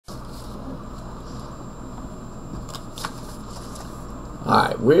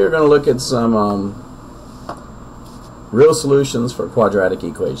Alright, we're going to look at some real solutions for quadratic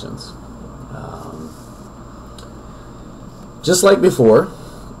equations. Just like before,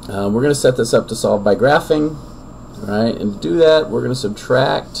 we're going to set this up to solve by graphing, right? And to do that, we're going to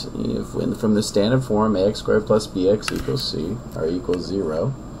subtract from the standard form ax squared plus bx equals c, or equals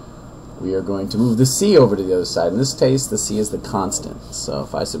 0. We are going to move the c over to the other side. In this case, the c is the constant. So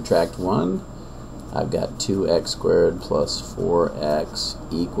if I subtract 1, I've got 2x squared plus 4x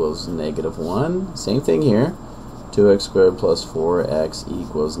equals negative 1. Same thing here. 2x squared plus 4x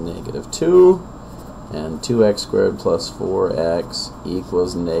equals negative 2. And 2x squared plus 4x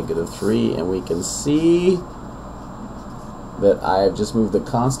equals negative 3. And we can see that I've just moved the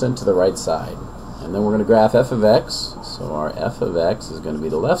constant to the right side. And then we're going to graph f of x. So our f of x is going to be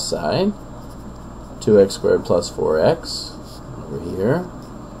the left side. 2x squared plus 4x over here.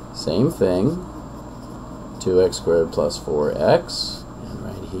 Same thing. 2x squared plus 4x. And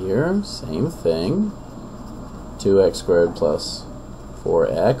right here, same thing. 2x squared plus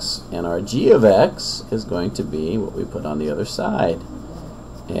 4x, and our g of x is going to be what we put on the other side.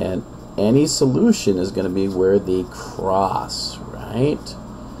 And any solution is going to be where they cross, right?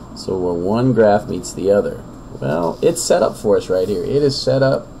 So where one graph meets the other. Well, it's set up for us right here. It is set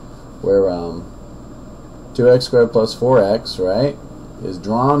up where 2x squared plus 4x, right, is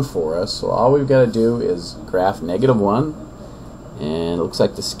drawn for us. So all we've got to do is graph negative 1, and it looks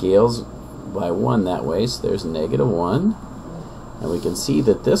like the scale's by 1 that way, so there's negative 1. And we can see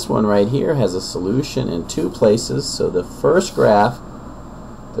that this one right here has a solution in 2 places. So the first graph,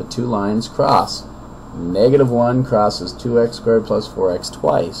 the 2 lines cross. Negative 1 crosses 2x squared plus 4x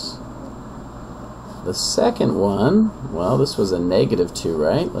twice. The second one, well, this was a negative 2,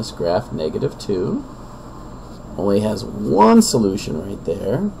 right? Let's graph negative 2. Only has 1 solution right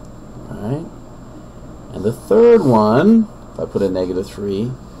there, right? And the third one, if I put a negative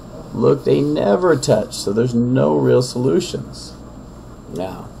 3, look, they never touch, so there's no real solutions.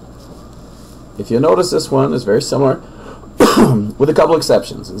 Now, if you notice, this one is very similar with a couple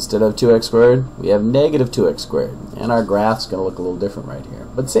exceptions. Instead of 2x squared, we have negative 2x squared, and our graph's going to look a little different right here.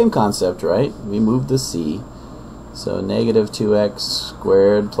 But same concept, right? We moved the c, so negative 2x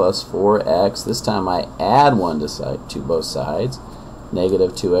squared plus 4x. This time I add 1 to both sides.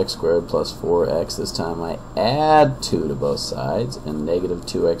 Negative 2x squared plus 4x. This time I add 2 to both sides, and negative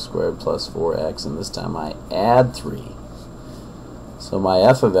 2x squared plus 4x, and this time I add 3. So my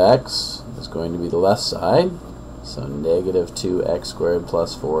f of x is going to be the left side, so negative 2x squared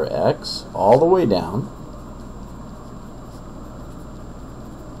plus 4x all the way down.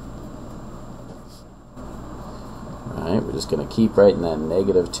 Right, we're just going to keep writing that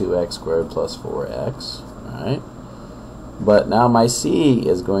negative 2x squared plus 4x, right? But now my c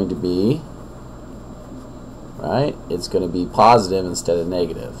is going to be, right, it's going to be positive instead of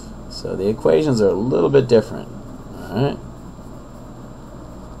negative. So the equations are a little bit different, right?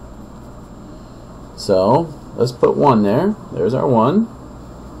 So let's put 1 there. There's our 1.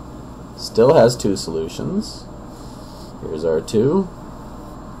 Still has 2 solutions. Here's our 2.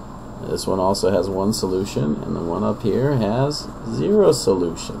 This one also has 1 solution, and the one up here has 0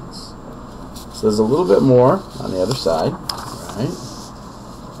 solutions. So there's a little bit more on the other side, right?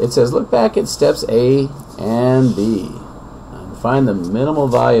 It says look back at steps A and B and find the minimal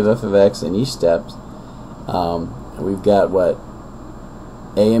value of f of x in each step. And we've got what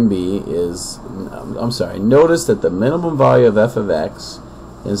A and B is, I'm sorry, notice that the minimum value of f of x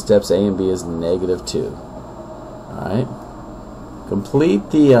in steps A and B is negative 2. Alright?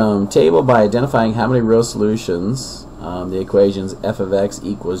 Complete the table by identifying how many real solutions the equations f of x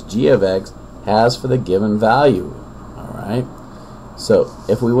equals g of x has for the given value. Alright? So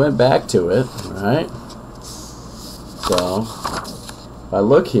if we went back to it, right? So if I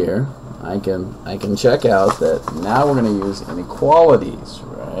look here, I can check out that now we're going to use inequalities,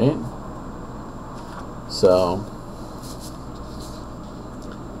 right? So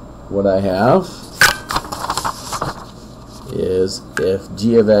what I have is if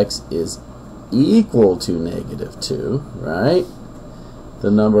g of x is equal to negative 2, right? The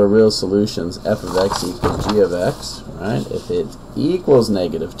number of real solutions f of x equals g of x, right? If it equals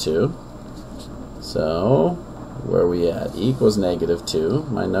negative 2, so where are we at? Equals negative 2.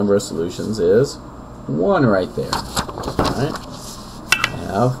 My number of solutions is 1 right there. Right? I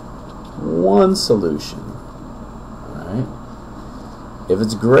have 1 solution. Right? If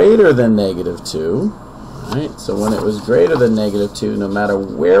it's greater than negative 2, right? So when it was greater than negative 2, no matter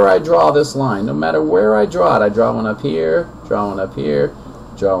where I draw this line, no matter where I draw it, I draw one up here, draw one up here,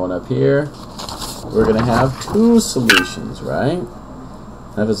 draw one up here, we're going to have 2 solutions, right?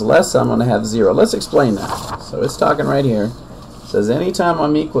 And if it's less, I'm going to have 0. Let's explain that. So it's talking right here. says anytime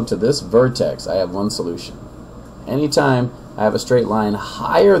I'm equal to this vertex, I have one solution. Anytime I have a straight line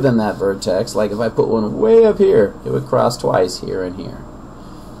higher than that vertex, like if I put one way up here, it would cross twice here and here.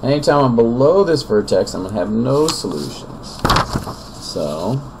 Anytime I'm below this vertex, I'm going to have no solutions.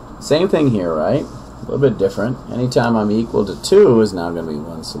 So, same thing here, right? A little bit different. Anytime I'm equal to 2 is now going to be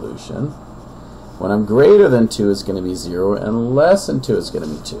one solution. When I'm greater than 2, it's going to be 0, and less than 2 is going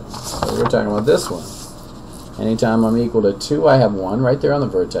to be 2. So we're talking about this one. Anytime I'm equal to 2, I have 1 right there on the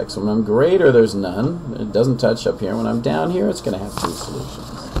vertex. When I'm greater, there's none. It doesn't touch up here. When I'm down here, it's going to have 2 solutions.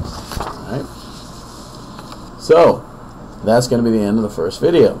 All right? So, that's going to be the end of the first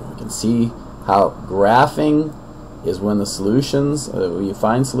video. We can see how graphing is when the solutions, you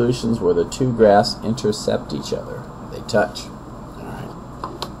find solutions where the two graphs intercept each other. They touch. All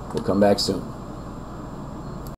right. We'll come back soon.